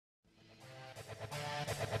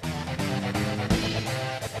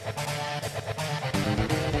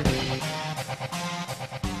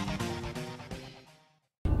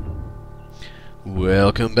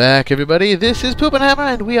Welcome back, everybody. This is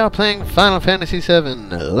Poopinhammer, and we are playing Final Fantasy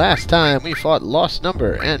VII. Last time, we fought Lost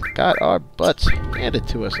Number and got our butts handed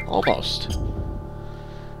to us. Almost.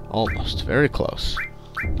 Almost. Very close.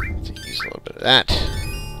 Let's use a little bit of that.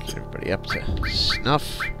 Get everybody up to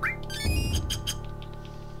snuff.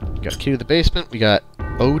 We got a key to the basement. We got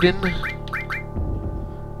Odin.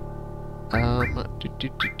 I'm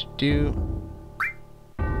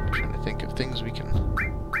trying to think of things we can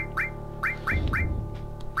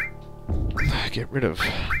get rid of.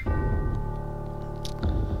 I'm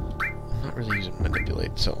not really using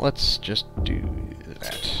manipulate, so let's just do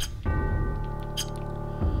that.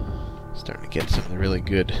 Starting to get some of the really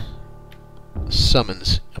good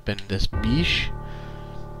summons up in this biche.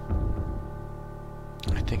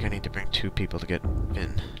 I think I need to bring two people to get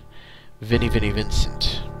Vinny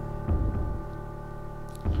Vincent.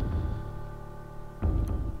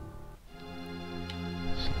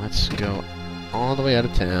 So let's go all the way out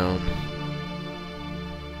of town.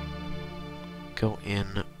 Go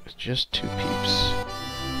in with just two peeps.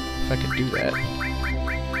 If I can do that.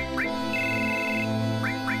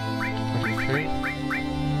 43?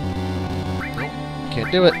 Nope,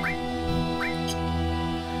 can't do it.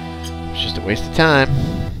 It's just a waste of time.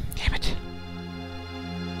 Damn it.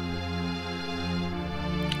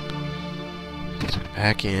 Let's go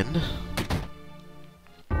back in.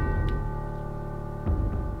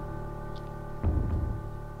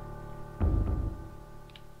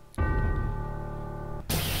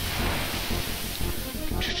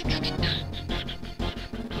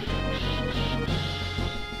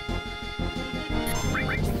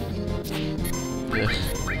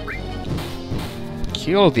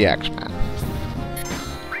 Kill the Axeman.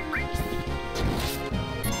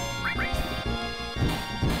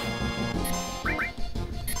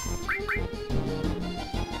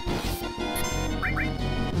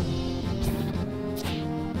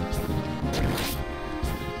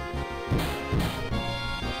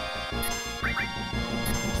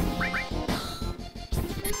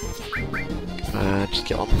 Just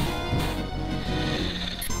kill him.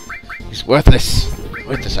 He's worthless.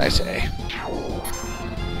 Worthless, I say.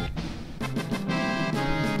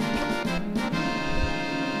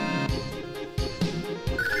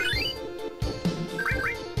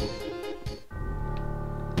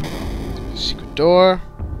 Secret door.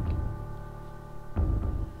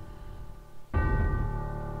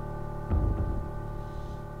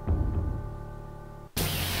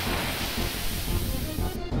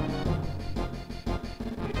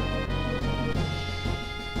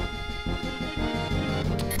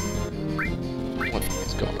 What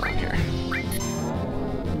is going on here?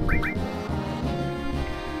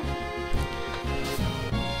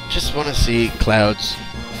 Just want to see Cloud's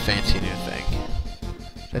fancy new thing.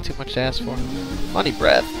 Is that too much to ask for? Funny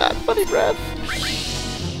breath, not funny breath.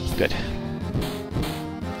 Good.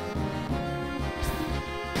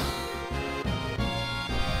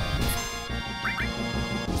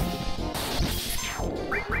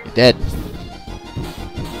 You're dead.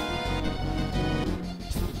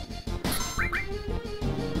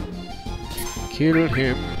 Kill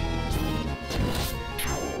him.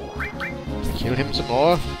 Kill him some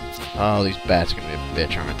more. Oh, these bats are gonna be a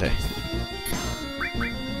bitch, aren't they?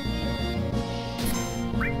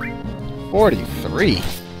 43.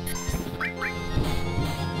 Guess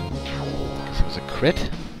it was a crit.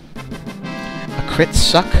 A crit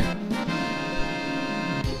suck.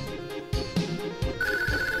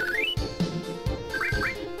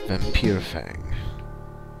 Vampire Fang.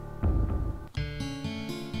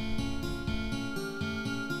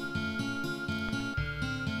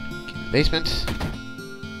 Get in the basement.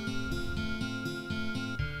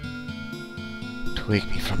 To wake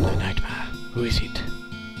me from the nightmare. Who is it?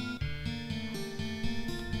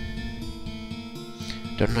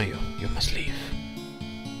 Don't know you. You must leave.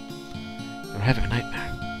 You're having a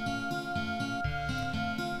nightmare.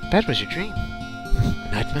 Bad was your dream. A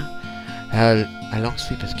nightmare? A long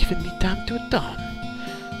sleep has given me time to dawn.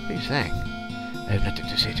 What are you saying? I have nothing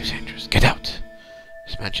to say to strangers. Get out!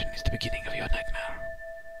 This mansion is the beginning of your nightmare.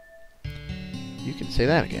 You can say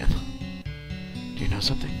that again. Do you know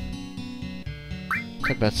something?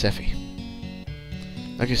 Talk about Sephi.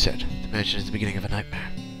 Like you said, the mansion is the beginning of a nightmare.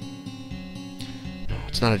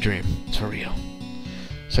 It's not a dream. It's for real.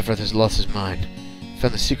 Sephiroth has lost his mind.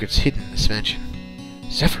 Found the secrets hidden in this mansion.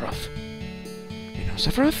 Sephiroth? You know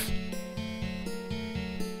Sephiroth?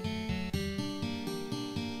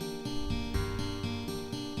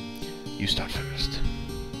 You start first.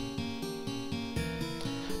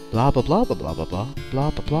 Blah blah blah blah blah blah blah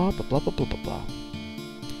blah blah blah blah blah blah blah blah.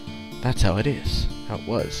 That's how it is. How it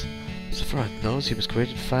was. Sephiroth knows he was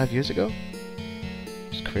created 5 years ago?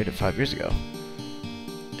 It was created 5 years ago.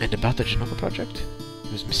 And about the Genova project?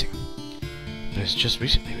 It was missing, but has just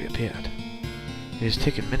recently reappeared. It has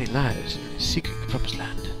taken many lives and is seeking the promised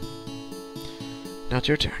land. Now it's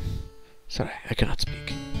your turn. Sorry, I cannot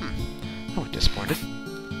speak. I was disappointed.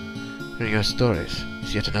 Hearing your stories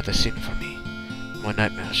is yet another sin for me. More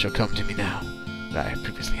nightmares shall come to me now that I have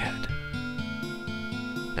previously had.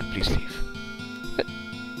 Now please leave. What?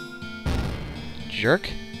 Jerk?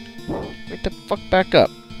 Wake the fuck back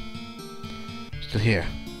up. Still here.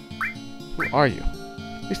 Who are you?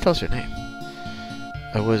 Please tell us your name.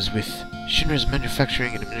 I was with Shinra's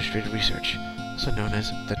Manufacturing and Administrative Research, also known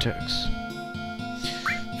as the Turks.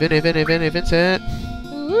 Vinny, Vincent!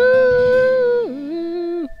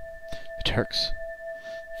 Woo! The Turks?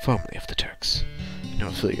 Formerly of the Turks. No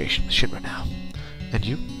affiliation with Shinra now. And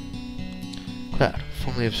you? Cloud,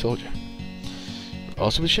 formerly of Soldier. You're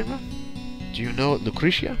also with Shinra? Do you know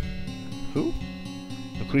Lucretia? Who?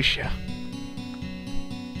 Lucretia.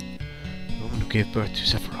 The woman who gave birth to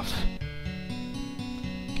Sephiroth.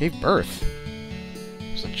 Gave birth?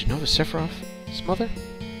 Wasn't Genova Sephiroth's mother?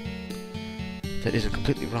 That isn't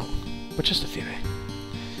completely wrong, but just a theory.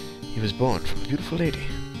 He was born from a beautiful lady.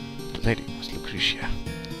 The lady was Lucretia.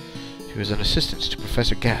 She was an assistant to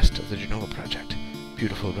Professor Gast of the Genova Project.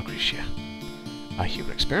 Beautiful Lucretia. A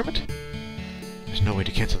human experiment? There's no way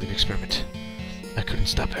to cancel the experiment. I couldn't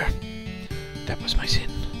stop her. That was my sin.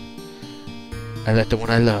 I let the one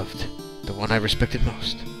I loved, the one I respected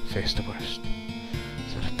most, face the worst.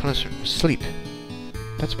 So the punishment was sleep.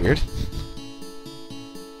 That's weird.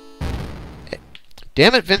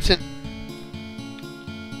 Damn it, Vincent!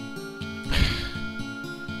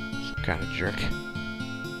 Some kind of jerk.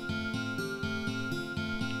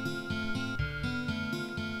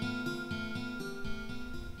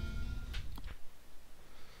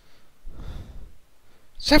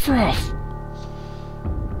 Sephiroth!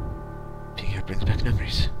 Being here brings back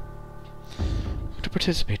memories. I want to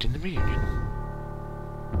participate in the reunion.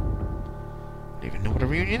 I don't even know what a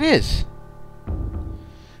reunion is.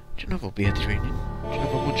 Genova will be at the reunion.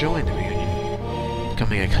 Genova will join the reunion,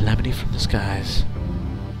 becoming a calamity from the skies.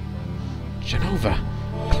 Genova?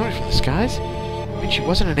 Calamity from the skies? You mean she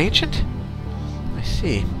wasn't an ancient? I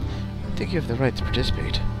see. I think you have the right to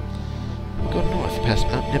participate. We'll go north past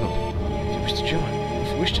Mount Nibel. If you wish to join,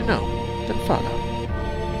 if you wish to know, then follow.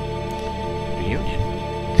 Reunion?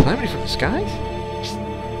 Calamity from the skies?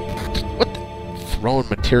 What the? Throwing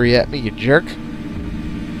materia at me, you jerk?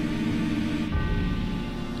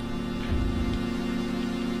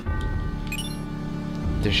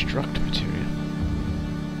 Destruct material.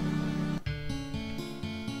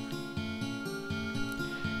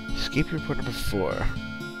 Escape report number 4.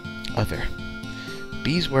 Other.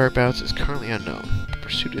 B's whereabouts is currently unknown.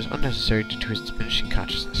 Pursuit is unnecessary due to his diminishing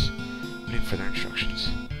consciousness. Waiting further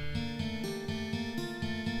instructions.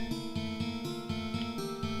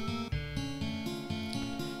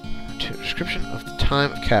 Number 2. Description of the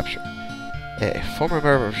time of capture. A. Former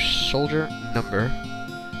member of Soldier number.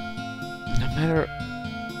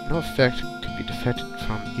 No effect could be detected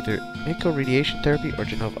from either Mako radiation therapy or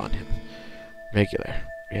Genova on him. Regular.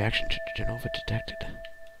 Reaction to Genova detected.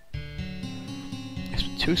 Yes,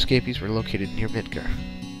 2 escapees were located near Midgar.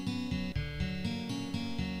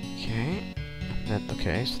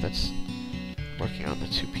 Okay, so that's working on the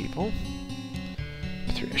 2 people.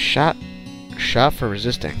 3. A shot for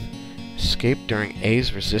resisting. Escape during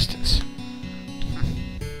A's resistance.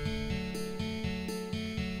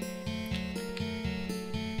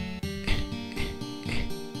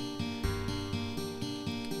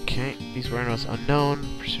 Okay, these whereabouts unknown.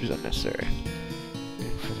 Pursuit is unnecessary.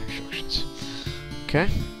 Waiting further instructions. Okay.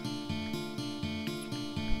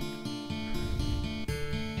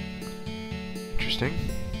 Interesting.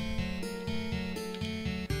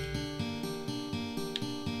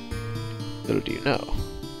 Little do you know,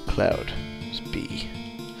 Cloud is B.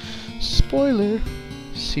 Spoiler!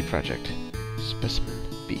 C project. Specimen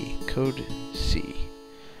B. Code C.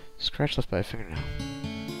 Scratch left by a fingernail.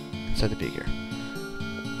 Inside the beaker.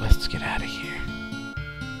 Let's get out of here.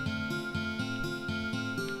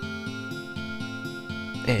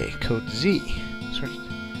 A. Code Z. Search.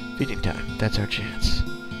 Feeding time. That's our chance.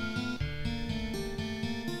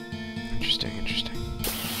 Interesting, interesting.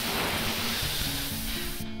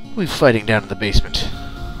 We're fighting down in the basement.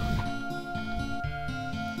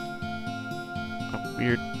 A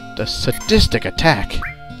weird, a sadistic attack.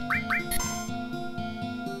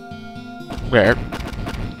 Where?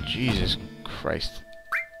 Jesus Christ.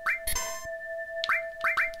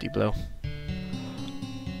 D-blow.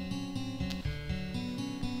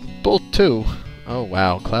 Bolt 2. Oh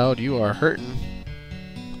wow, Cloud, you are hurting.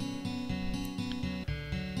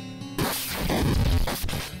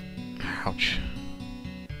 Ouch.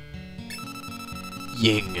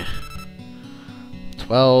 Ying.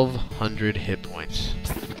 1,200 hit points.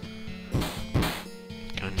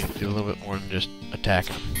 Gonna need to do a little bit more than just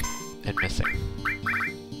attacking and missing.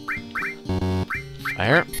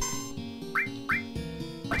 Fire.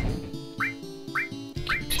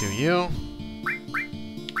 Q2U.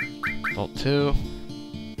 Volt 2.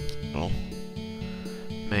 Oh.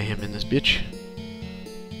 Mayhem in this bitch.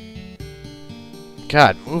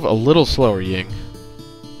 God, move a little slower, Ying.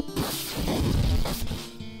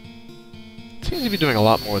 Seems to be doing a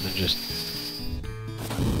lot more than just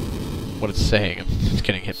what it's saying. It's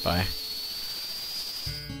getting hit by.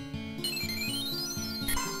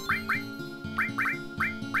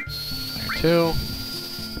 Fire 2.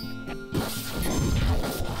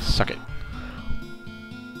 Suck it.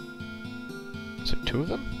 Is there 2 of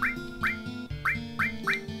them?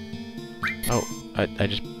 Oh, I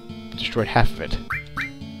just destroyed half of it.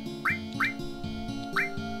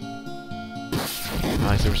 I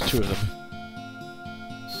realized there was 2 of them.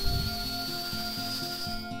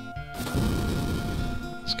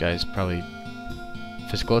 This guy's probably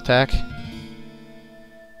physical attack. Is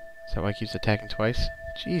that why he keeps attacking twice?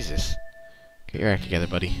 Jesus. Get your act together,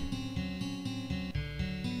 buddy.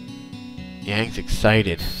 Yang's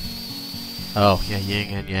excited. Oh, yeah,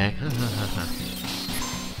 yin and yang.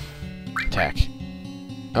 Attack.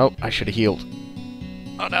 Oh, I should have healed.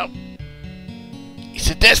 Oh no. He's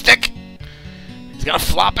sadistic! He's gonna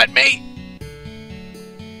flop at me!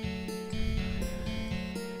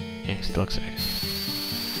 Yang's still excited.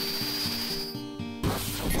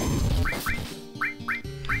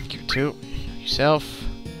 Q2, yourself.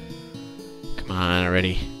 Come on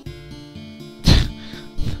already.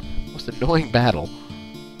 Most annoying battle.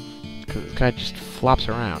 Because this guy just flops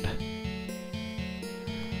around.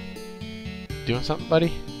 Doing something,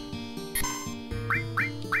 buddy?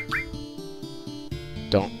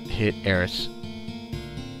 Don't hit Eris.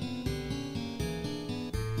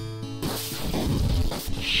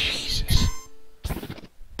 Jesus.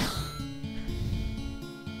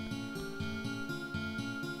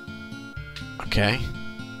 Okay.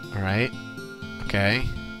 Alright. Okay.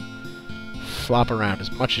 Flop around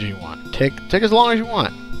as much as you want. Take as long as you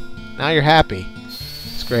want. Now you're happy.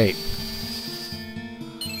 It's great.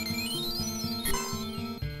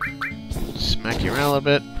 Smack you around a little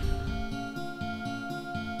bit.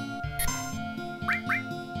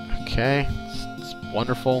 Okay. It's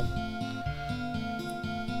wonderful.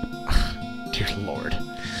 Dear Lord.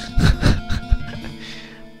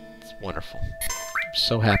 It's wonderful. I'm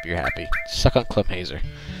so happy you're happy. Suck on Clem Hazer.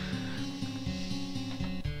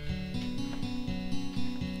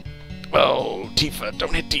 Oh, Tifa,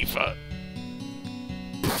 don't hit Tifa.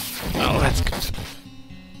 Oh, that's good.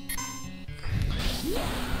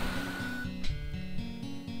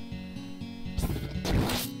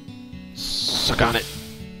 Suck on it.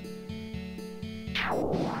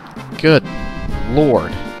 Good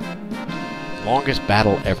Lord. Longest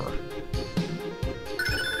battle ever.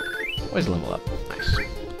 Always level up. Nice.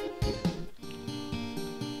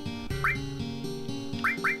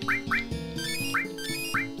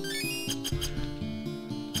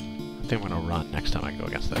 I think I'm gonna run next time I go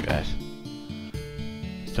against those guys.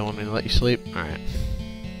 Still want me to let you sleep? Alright.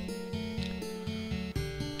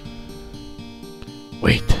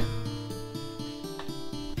 Wait.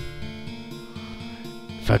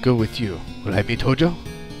 If I go with you, will I meet Hojo?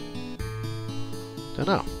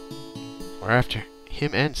 Dunno. We're after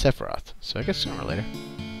him and Sephiroth, so I guess sooner or later.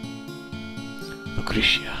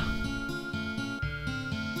 Lucretia.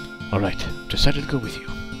 Alright, decided to go with you.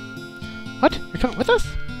 What? You're coming with us?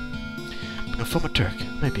 I'm a former Turk.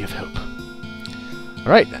 Might be of help.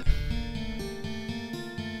 Alright then.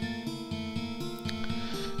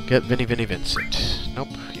 Get Vinny Vincent. Nope,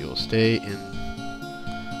 you'll stay in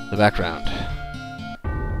the background.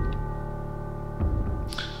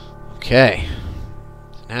 Okay.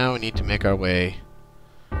 So now we need to make our way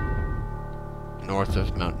north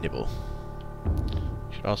of Mount Nibel.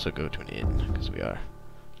 We should also go to an inn, because we are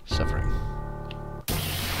suffering.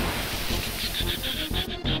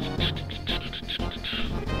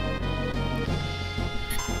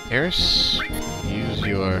 Eris, use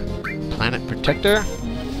your planet protector.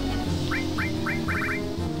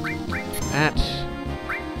 That.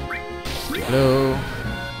 Hello.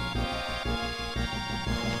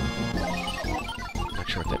 Not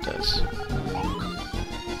sure what that does.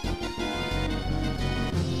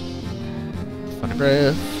 Funny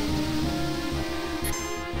breath.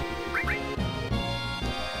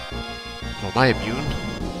 Oh, am I immune?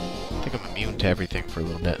 I think I'm immune to everything for a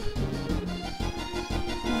little bit.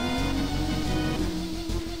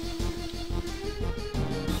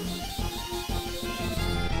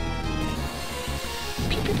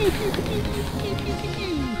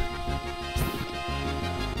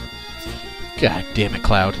 God damn it,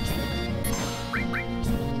 Cloud.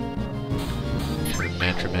 Should have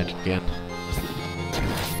mantra magic again.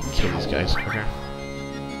 Kill these guys quicker.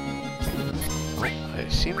 Oh, I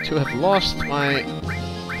seem to have lost my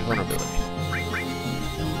vulnerability.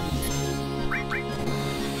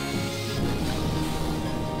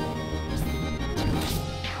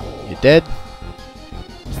 You dead?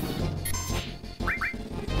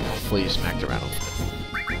 Hopefully you smacked around a little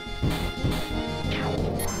bit.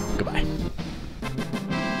 Goodbye.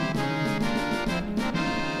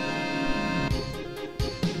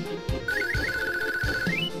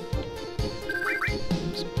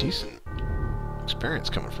 Some decent experience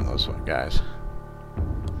coming from those guys.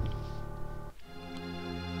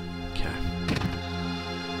 Okay.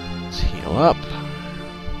 Let's heal up.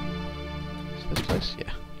 Is this place?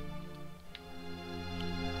 Yeah.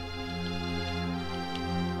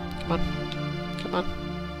 Come on. Come on.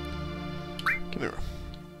 Give me room.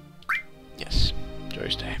 Yes. Enjoy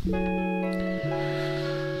your stay.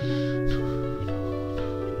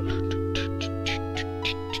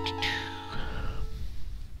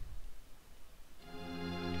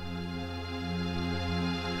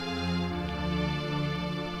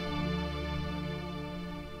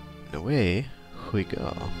 And away we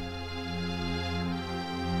go.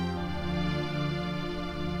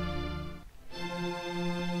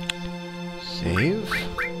 Save.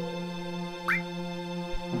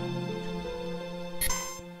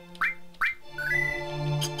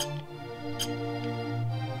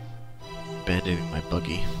 Abandoning my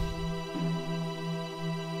buggy.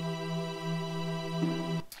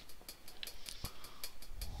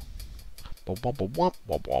 Womp womp womp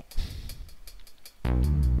womp womp.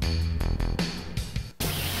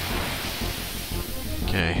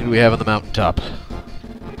 Okay, who do we have on the mountaintop?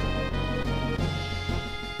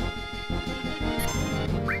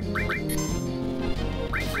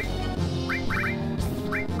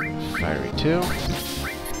 Fiery 2.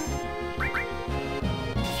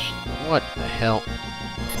 What the hell? I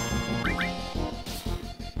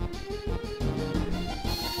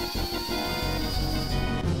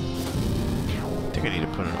think I need to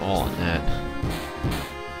put an all on that.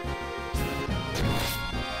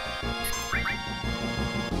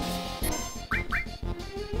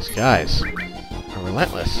 These guys are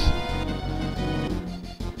relentless.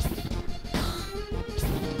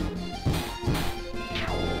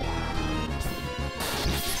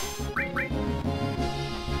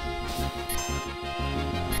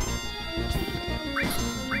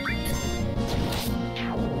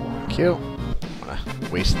 Thank you. I'm gonna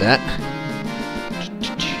waste that.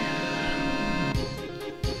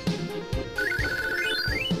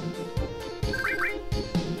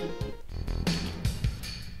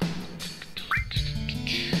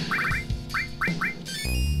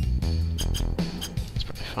 That's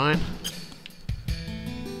probably fine.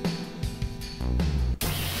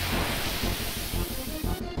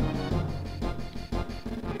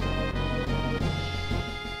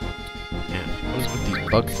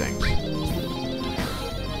 Bug things.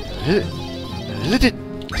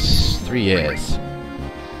 Yes, 3 years.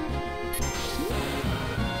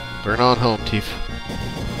 Burn on home, Teeth.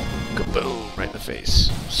 Kaboom! Right in the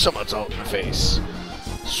face. Someone's all in the face.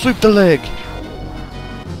 Sweep the leg!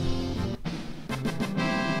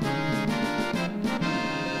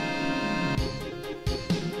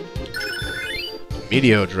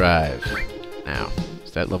 Meteor Drive. Now,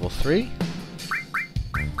 is that level 3?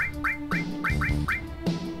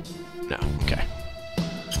 No, okay.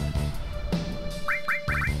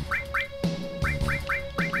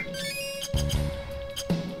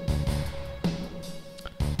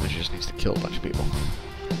 It just needs to kill a bunch of people.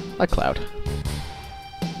 Like Cloud.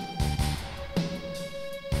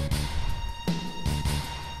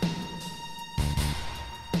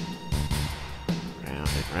 Round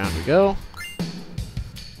and round we go.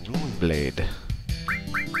 Blade.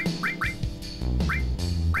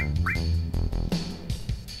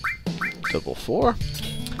 Double 4.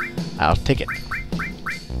 I'll take it.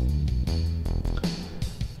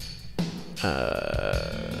 I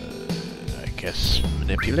guess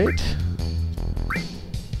manipulate.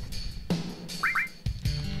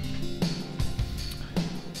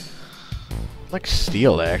 Like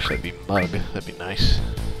steel, actually. It'd be mug. That'd be nice.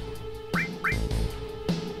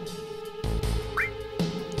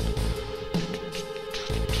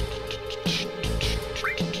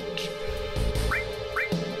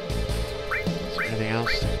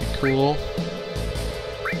 Cool.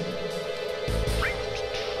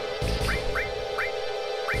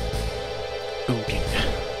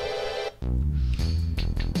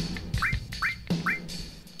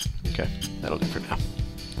 Okay, that'll do for now.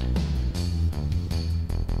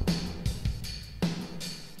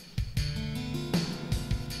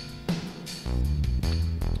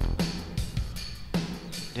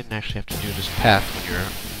 Didn't actually have to do this path when you're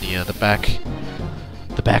in the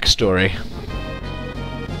backstory.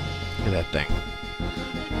 Look at that thing.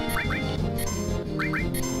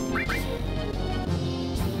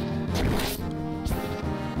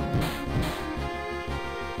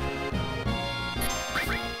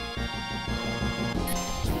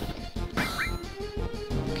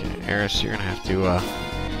 Okay, Eris, you're gonna have to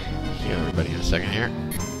heal everybody in a second here.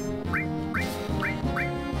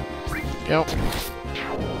 Go.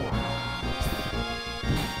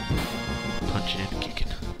 Punching and kicking.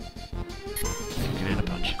 Kicking and a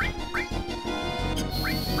punching. Can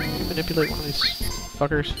you manipulate one of these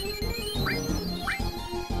fuckers?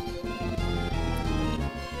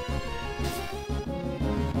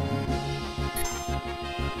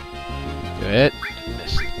 Good.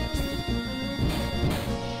 Missed.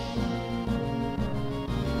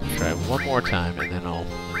 Try one more time and then I'll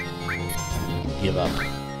give up.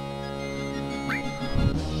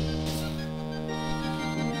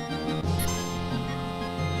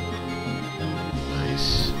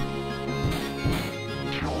 Nice.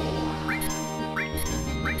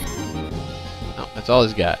 Oh, that's all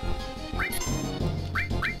he's got.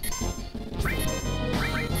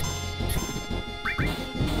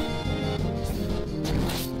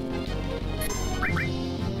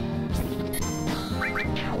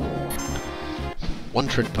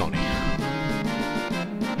 One-trick pony.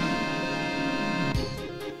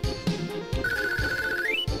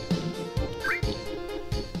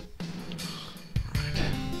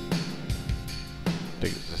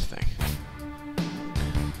 Big is this thing.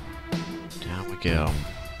 Down we go.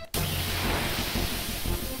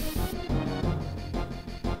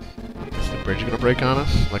 Is the bridge gonna break on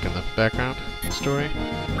us, like in the background story?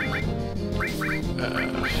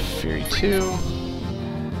 Fury 2.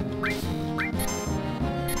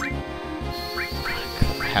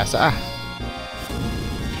 Hassa.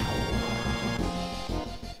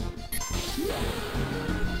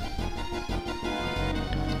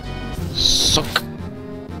 Suck.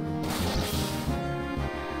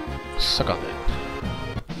 Suck on that.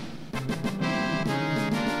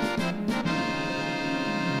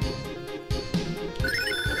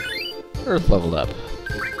 Earth leveled up.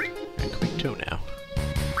 And quick 2 now.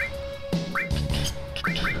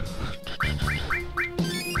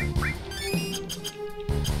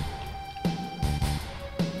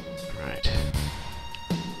 Right.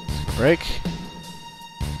 It's gonna break.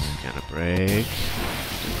 It's gonna break.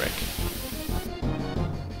 It's gonna break.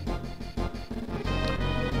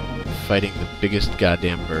 Fighting the biggest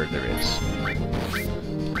goddamn bird there is.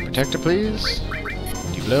 Protector, please.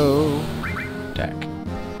 Blow. Attack.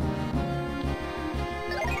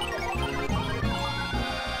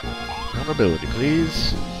 Vulnerability,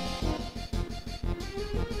 please.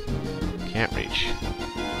 Can't reach.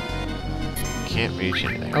 Can't reach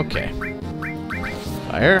anything. Okay.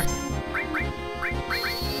 Fire.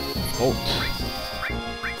 Bolt.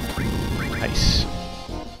 Nice.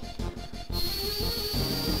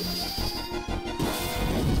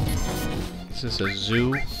 Is this a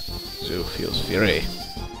zoo? Zoo feels fury.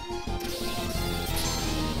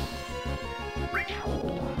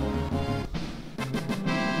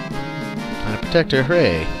 And a protector,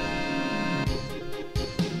 hooray!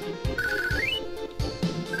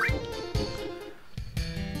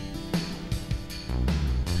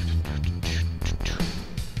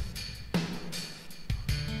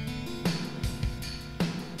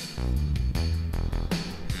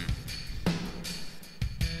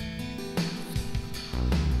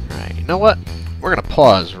 You know what? We're going to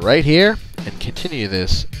pause right here and continue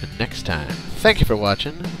this next time. Thank you for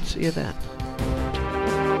watching. See you then.